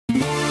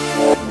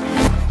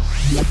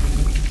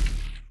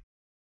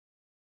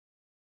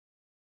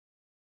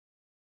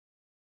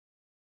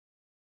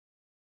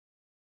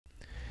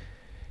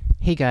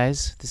Hey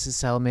guys, this is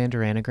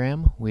Salamander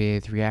Anagram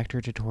with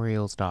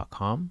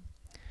reaktortutorials.com,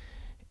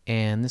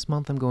 and this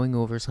month I'm going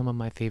over some of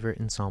my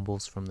favorite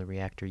ensembles from the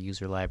Reaktor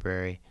user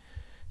library.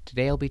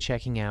 Today I'll be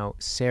checking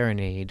out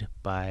Serenade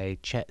by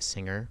Chet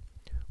Singer,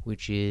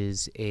 which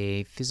is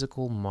a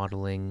physical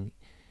modeling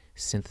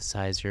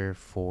synthesizer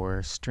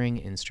for string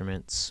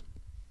instruments.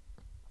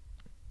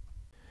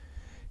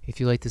 If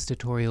you like this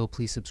tutorial,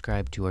 please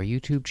subscribe to our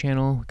YouTube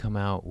channel. We come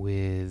out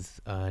with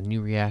a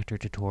new Reaktor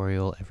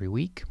tutorial every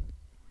week.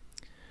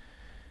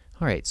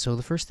 Alright, so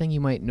the first thing you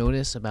might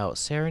notice about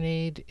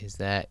Serenade is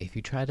that if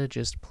you try to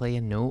just play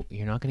a note,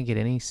 you're not going to get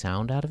any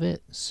sound out of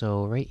it.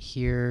 So right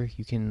here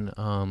you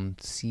can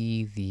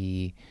see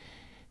the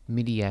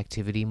Midi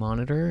activity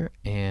monitor,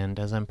 and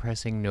as I'm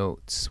pressing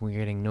notes, we're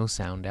getting no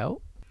sound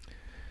out.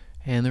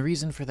 And the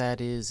reason for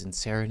that is in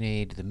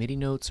Serenade, the Midi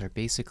notes are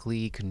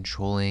basically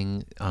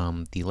controlling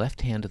the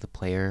left hand of the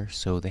player,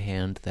 so the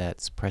hand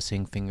that's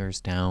pressing fingers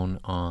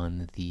down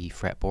on the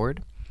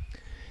fretboard.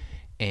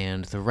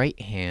 And the right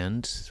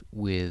hand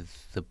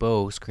with the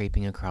bow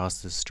scraping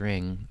across the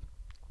string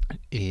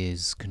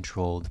is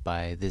controlled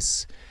by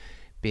this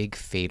big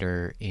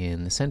fader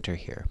in the center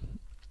here.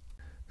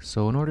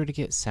 So in order to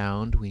get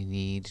sound, we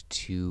need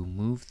to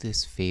move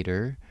this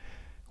fader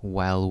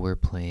while we're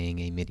playing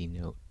a Midi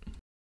note.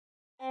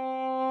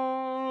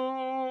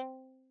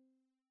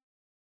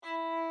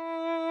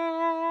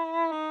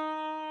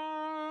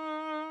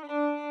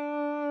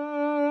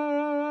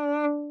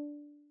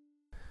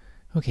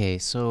 Okay,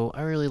 so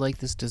I really like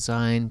this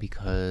design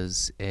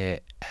because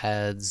it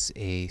adds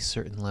a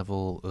certain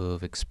level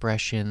of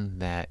expression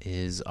that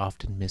is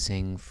often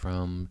missing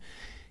from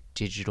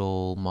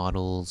digital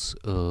models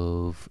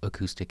of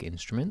acoustic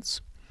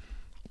instruments.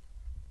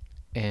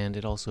 And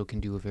it also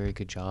can do a very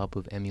good job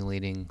of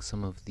emulating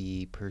some of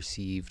the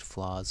perceived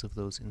flaws of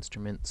those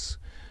instruments.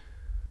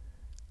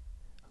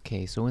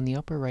 Okay, so in the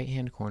upper right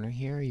hand corner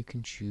here, you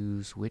can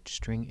choose which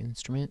string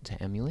instrument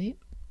to emulate.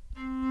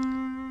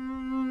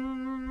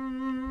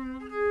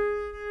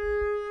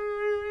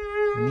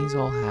 And these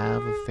all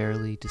have a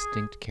fairly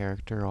distinct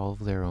character all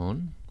of their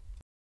own.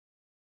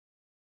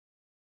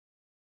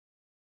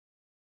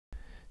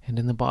 And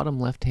in the bottom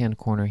left-hand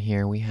corner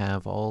here, we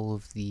have all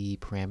of the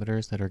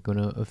parameters that are going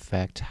to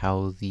affect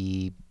how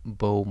the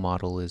bow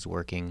model is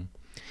working.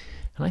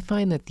 And I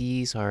find that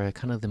these are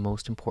kind of the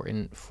most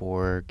important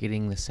for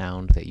getting the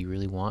sound that you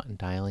really want and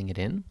dialing it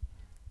in.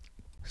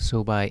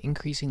 So by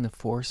increasing the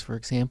force, for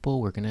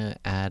example, we're going to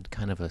add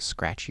kind of a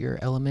scratchier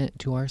element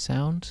to our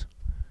sound.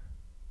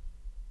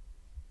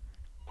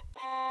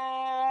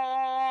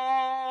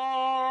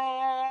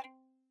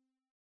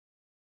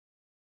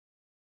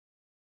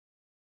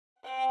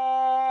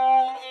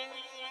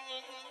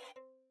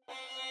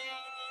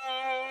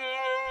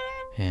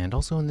 And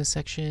also in this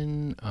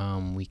section,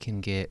 we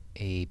can get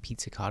a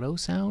pizzicato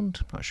sound.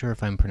 I'm not sure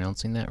if I'm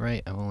pronouncing that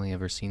right. I've only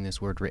ever seen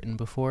this word written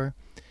before.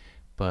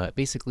 But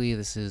basically,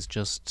 this is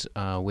just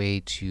a way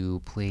to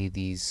play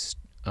these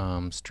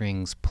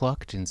strings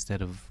plucked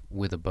instead of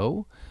with a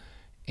bow.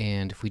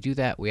 And if we do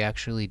that, we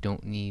actually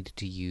don't need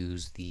to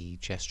use the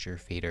gesture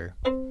fader.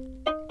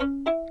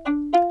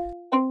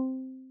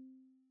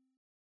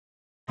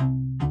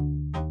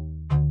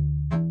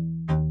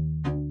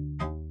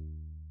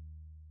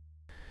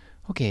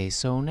 Okay,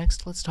 so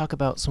next let's talk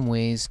about some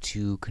ways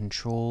to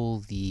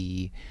control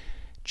the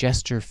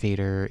gesture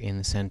fader in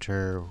the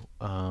center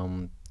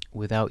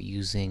without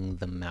using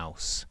the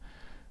mouse.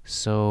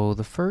 So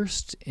the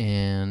first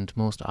and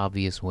most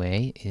obvious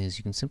way is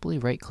you can simply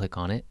right-click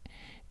on it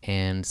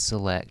and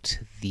select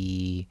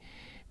the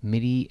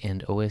MIDI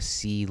and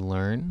OSC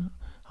Learn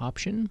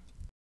option.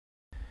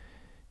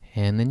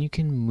 And then you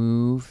can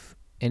move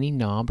any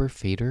knob or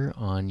fader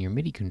on your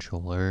MIDI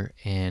controller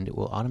and it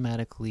will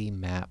automatically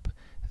map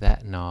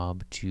that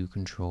knob to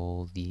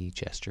control the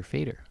gesture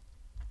fader.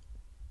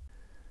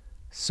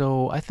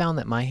 So I found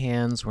that my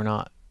hands were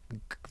not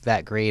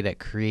that great at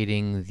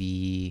creating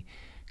the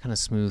kind of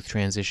smooth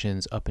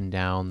transitions up and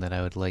down that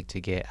I would like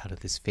to get out of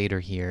this fader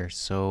here,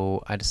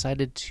 so I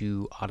decided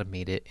to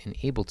automate it in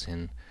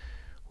Ableton,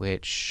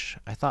 which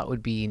I thought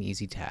would be an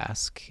easy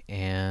task,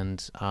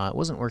 and it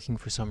wasn't working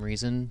for some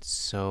reason,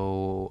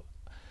 so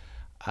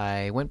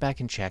I went back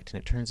and checked,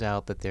 and it turns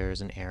out that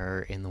there's an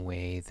error in the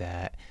way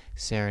that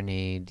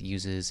Serenade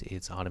uses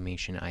its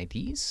automation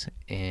IDs,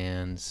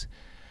 and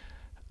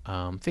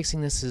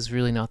fixing this is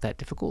really not that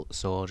difficult,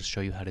 so I'll just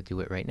show you how to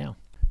do it right now.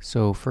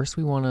 So first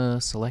we want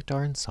to select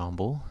our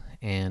ensemble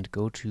and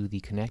go to the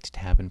Connect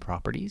tab in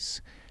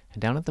Properties,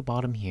 and down at the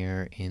bottom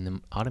here in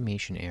the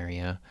automation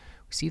area,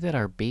 we see that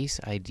our base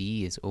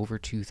ID is over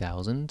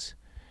 2000.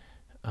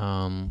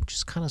 Which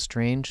is kind of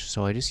strange,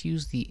 so I just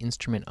use the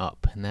instrument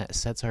up, and that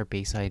sets our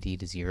base ID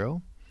to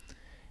 0.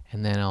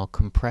 And then I'll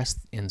compress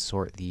and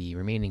sort the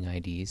remaining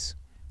IDs.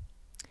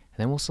 And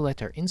then we'll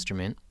select our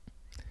instrument,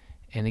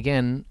 and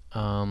again,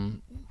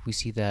 we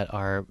see that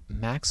our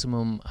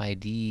maximum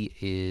ID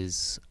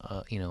is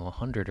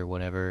 100 or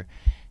whatever,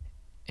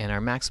 and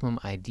our maximum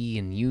ID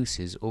in use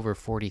is over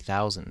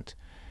 40,000.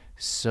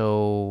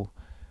 So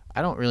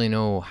I don't really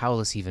know how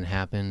this even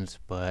happened,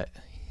 but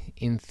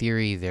in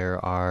theory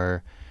there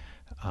are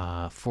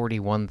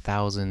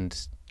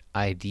 41,000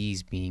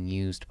 IDs being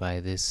used by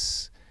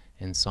this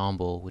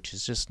ensemble, which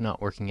is just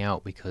not working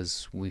out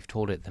because we've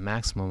told it the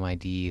maximum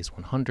ID is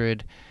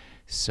 100.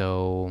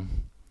 So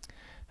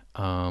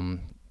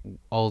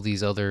all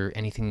these other,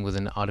 anything with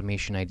an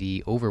automation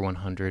ID over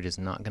 100 is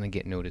not going to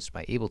get noticed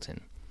by Ableton.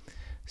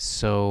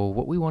 So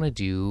what we want to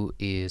do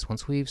is,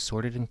 once we've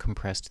sorted and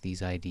compressed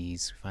these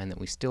IDs, we find that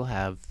we still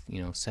have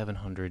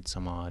 700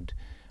 some odd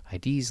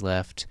IDs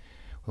left.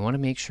 We want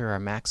to make sure our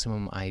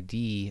maximum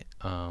ID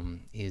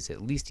is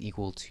at least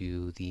equal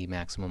to the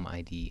maximum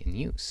ID in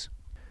use.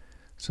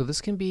 So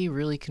this can be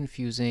really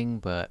confusing,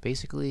 but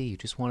basically you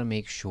just want to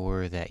make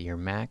sure that your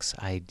max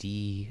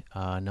ID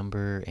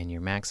number and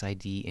your max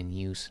ID in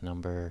use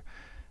number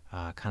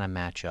kind of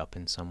match up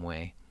in some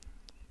way.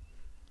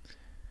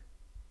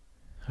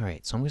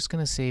 Alright, so I'm just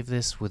going to save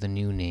this with a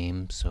new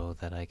name so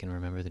that I can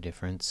remember the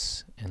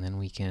difference, and then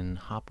we can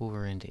hop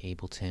over into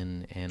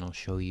Ableton and I'll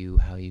show you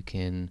how you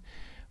can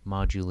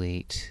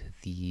modulate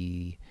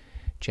the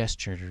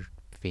gesture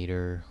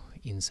fader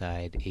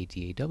inside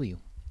ADAW.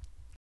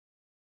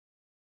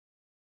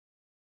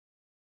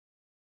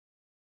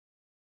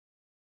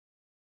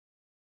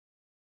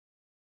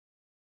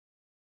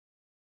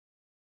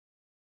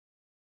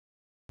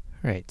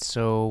 Alright,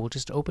 so we'll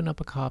just open up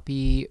a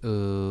copy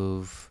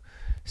of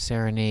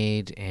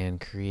Serenade and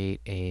create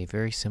a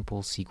very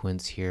simple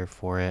sequence here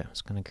for it. I'm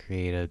just going to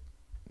create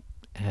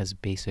as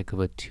basic of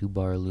a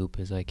 2-bar loop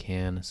as I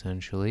can,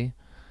 essentially.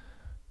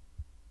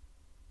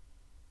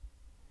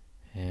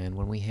 And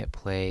when we hit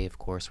play, of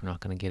course, we're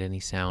not going to get any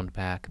sound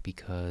back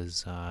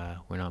because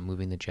we're not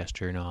moving the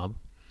gesture knob.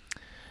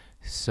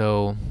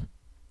 So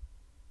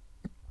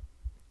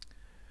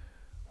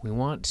we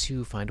want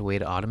to find a way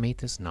to automate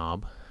this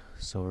knob.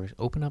 So we'll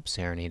open up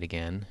Serenade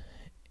again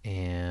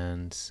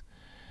and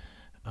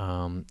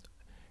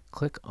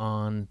click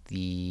on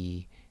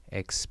the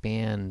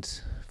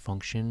expand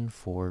function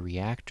for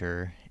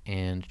Reaktor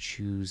and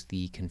choose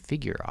the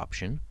configure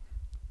option.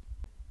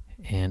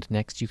 And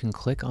next you can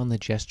click on the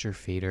gesture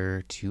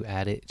fader to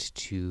add it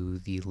to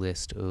the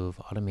list of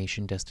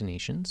automation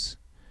destinations.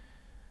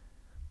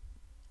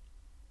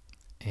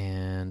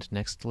 And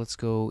next let's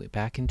go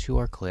back into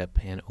our clip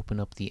and open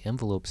up the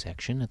envelope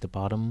section at the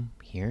bottom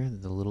here,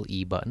 the little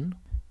E button.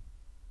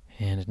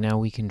 And now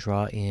we can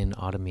draw in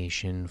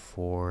automation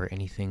for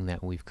anything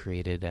that we've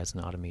created as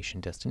an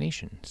automation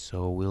destination.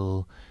 So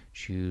we'll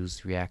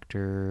choose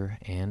Reaktor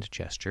and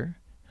gesture.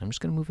 I'm just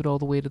going to move it all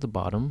the way to the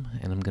bottom,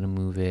 and I'm going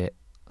to move it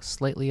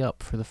slightly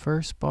up for the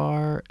first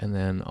bar and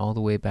then all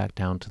the way back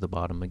down to the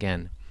bottom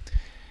again.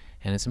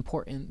 And it's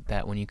important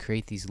that when you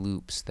create these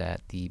loops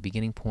that the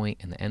beginning point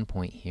and the end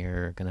point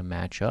here are going to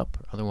match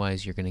up.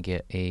 Otherwise you're going to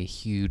get a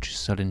huge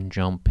sudden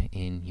jump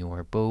in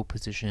your bow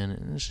position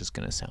and it's just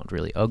going to sound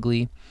really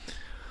ugly.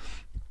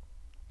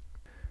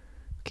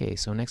 Okay,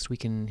 so next we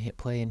can hit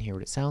play and hear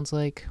what it sounds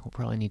like. We'll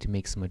probably need to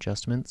make some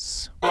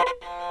adjustments.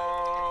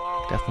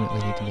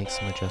 Definitely need to make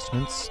some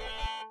adjustments.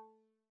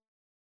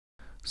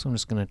 So I'm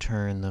just going to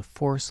turn the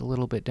force a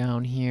little bit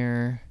down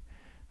here,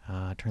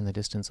 turn the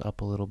distance up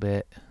a little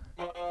bit.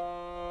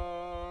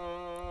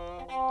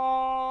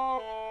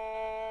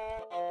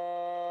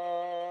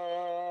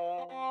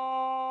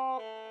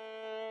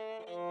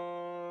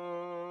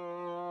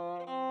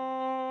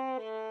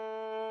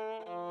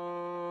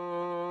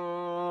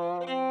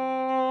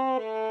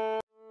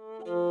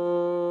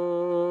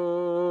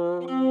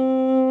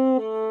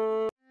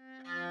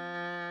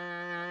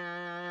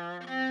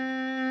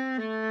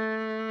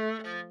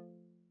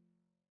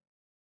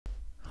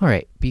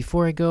 Alright,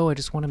 before I go, I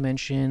just want to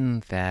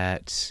mention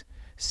that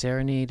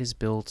Serenade is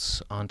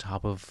built on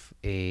top of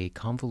a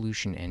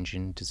convolution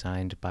engine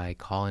designed by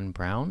Colin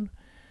Brown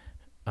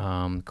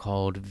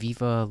called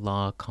Viva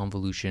La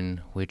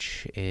Convolution,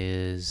 which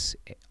is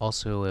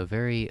also a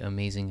very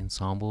amazing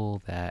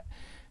ensemble that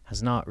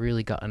has not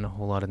really gotten a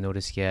whole lot of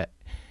notice yet.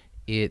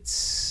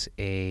 It's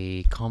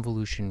a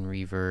convolution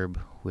reverb,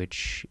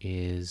 which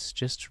is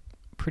just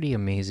pretty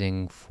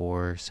amazing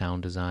for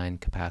sound design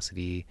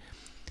capacity,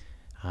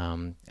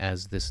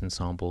 as this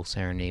ensemble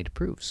Serenade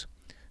proves.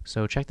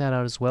 So check that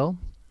out as well.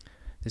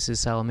 This is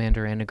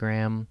Salamander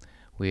Anagram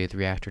with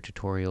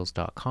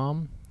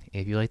reaktortutorials.com.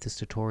 If you like this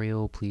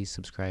tutorial, please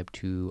subscribe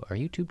to our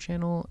YouTube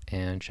channel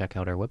and check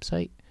out our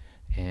website.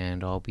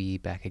 And I'll be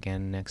back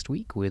again next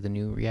week with a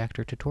new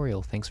Reaktor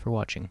tutorial. Thanks for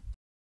watching.